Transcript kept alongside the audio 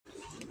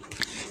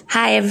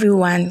Hi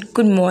everyone,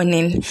 good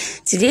morning.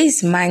 Today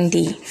is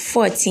Monday,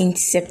 14th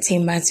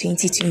September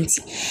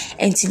 2020,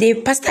 and today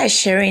Pastor is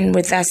sharing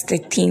with us the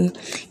theme,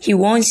 He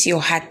wants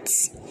your heart.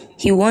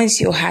 He wants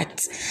your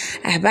heart.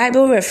 Our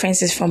Bible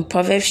reference is from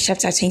Proverbs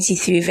chapter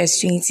 23 verse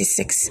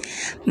 26.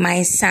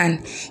 My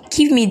son,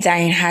 give me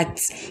thine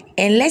heart,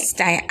 and let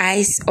thine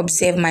eyes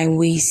observe my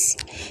ways.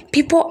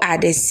 People are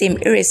the same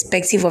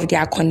irrespective of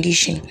their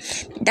condition.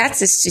 That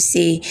is to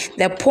say,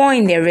 the poor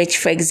and the rich,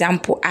 for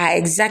example, are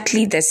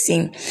exactly the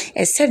same,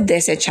 except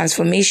there's a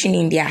transformation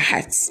in their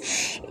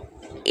hearts.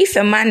 If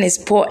a man is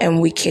poor and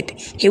wicked,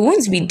 he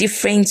won't be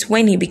different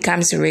when he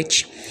becomes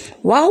rich.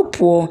 While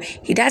poor,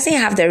 he doesn't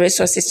have the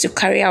resources to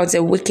carry out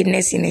the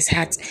wickedness in his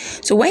heart.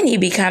 So when he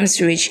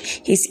becomes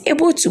rich, he's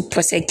able to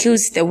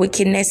prosecute the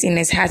wickedness in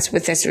his heart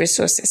with his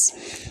resources.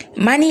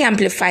 Money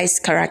amplifies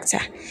character.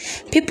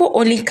 People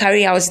only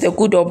carry out the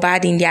good or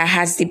bad in their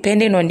hearts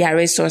depending on their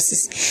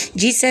resources.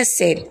 Jesus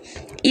said,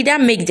 either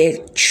make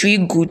the tree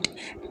good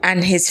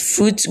and his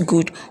fruit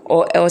good,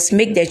 or else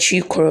make the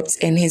tree corrupt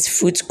and his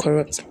fruit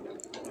corrupt.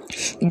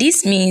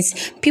 This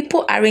means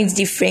people aren't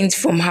different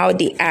from how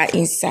they are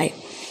inside.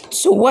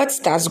 So what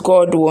does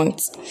God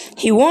want?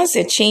 He wants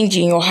a change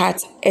in your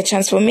heart, a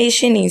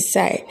transformation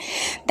inside.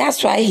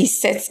 That's why he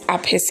sets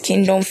up his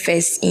kingdom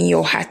first in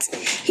your heart.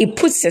 He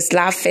puts his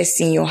love first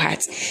in your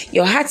heart.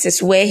 Your heart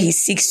is where he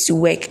seeks to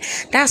work.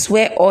 That's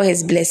where all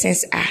his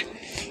blessings are.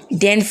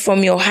 Then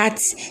from your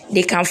heart,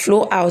 they can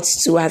flow out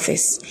to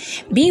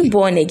others. Being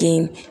born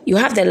again, you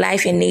have the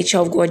life and nature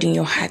of God in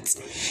your heart.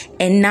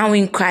 And now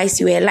in Christ,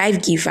 you are a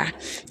life giver.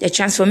 The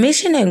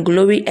transformation and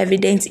glory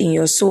evident in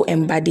your soul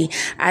and body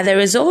are the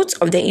result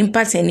of the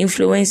impact and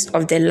influence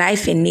of the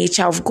life and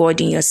nature of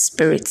God in your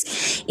spirit.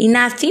 In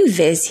our theme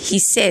verse, he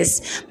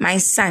says, my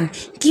son,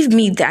 give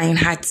me thine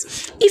heart.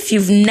 If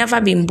you've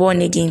never been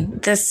born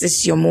again, this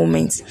is your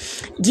moment.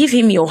 Give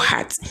him your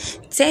heart.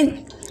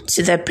 Turn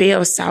to the prayer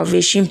of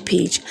salvation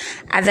page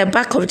at the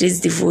back of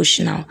this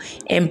devotional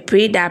and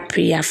pray that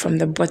prayer from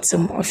the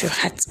bottom of your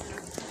heart.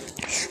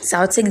 So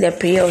I'll take the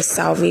prayer of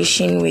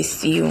salvation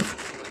with you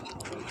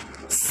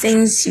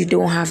since you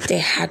don't have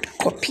the hard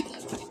copy.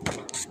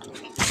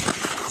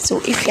 So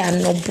if you are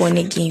not born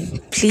again,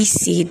 please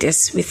say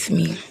this with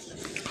me.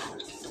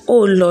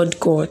 Oh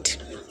Lord God,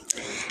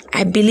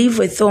 I believe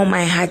with all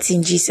my heart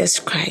in Jesus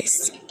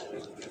Christ,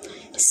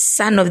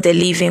 Son of the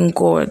living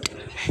God.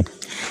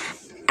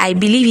 I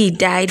believe he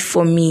died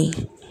for me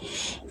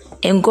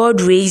and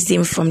God raised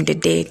him from the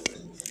dead.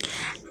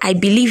 I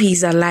believe he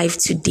is alive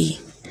today.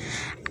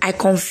 I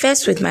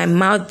confess with my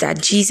mouth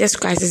that Jesus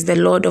Christ is the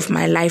Lord of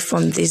my life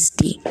from this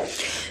day.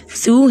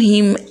 Through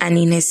him and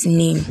in his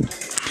name,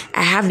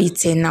 I have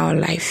eternal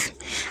life.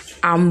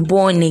 I'm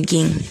born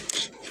again.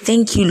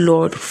 Thank you,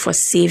 Lord, for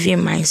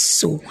saving my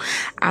soul.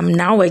 I'm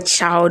now a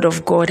child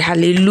of God.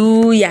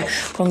 Hallelujah.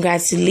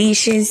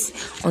 Congratulations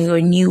on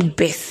your new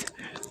birth.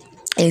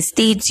 And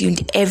stay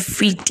tuned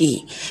every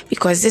day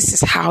because this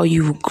is how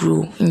you will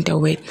grow in the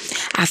word.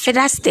 Our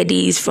further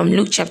study is from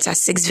Luke chapter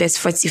 6 verse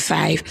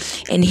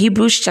 45 and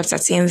Hebrews chapter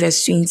 10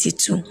 verse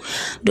 22.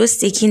 Those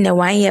taking the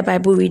 1 year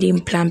Bible reading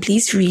plan,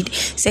 please read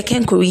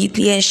 2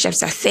 Corinthians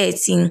chapter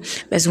 13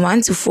 verse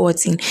 1 to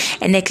 14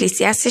 and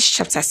Ecclesiastes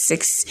chapter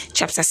 6,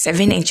 chapter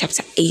 7 and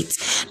chapter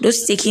 8.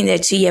 Those taking the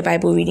 2 year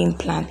Bible reading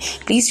plan,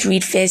 please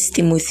read 1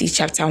 Timothy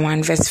chapter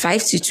 1 verse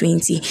 5 to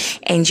 20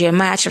 and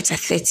Jeremiah chapter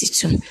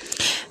 32.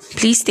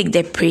 Please take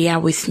the prayer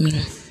with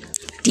me.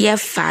 Dear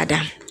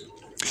Father,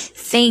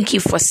 thank you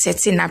for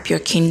setting up your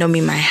kingdom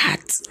in my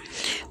heart.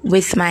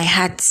 With my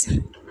heart,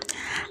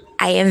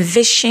 I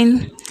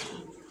envision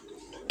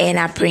and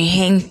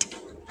apprehend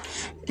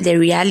the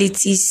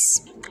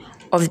realities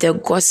of the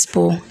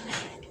gospel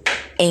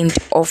and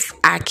of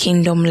our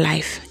kingdom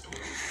life.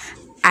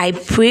 I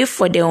pray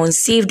for the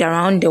unsaved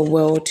around the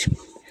world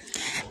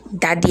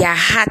that their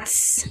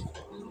hearts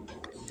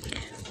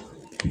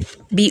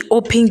be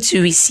open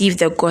to receive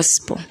the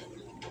gospel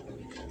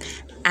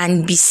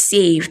and be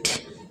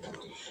saved,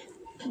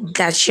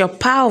 that your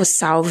power of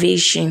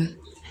salvation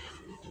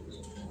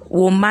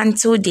will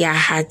mantle their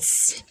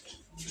hearts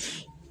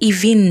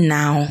even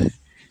now.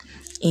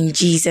 In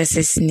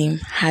Jesus' name,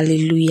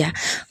 hallelujah.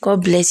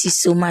 God bless you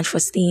so much for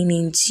staying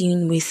in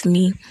tune with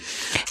me.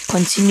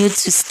 Continue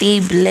to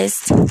stay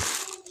blessed.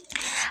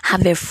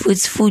 Have a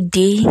fruitful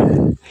day.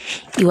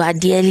 You are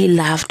dearly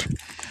loved.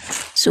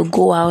 So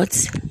go out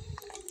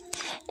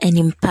and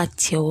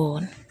impact your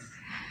world.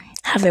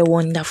 Have a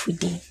wonderful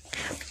day.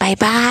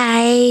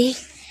 Bye-bye.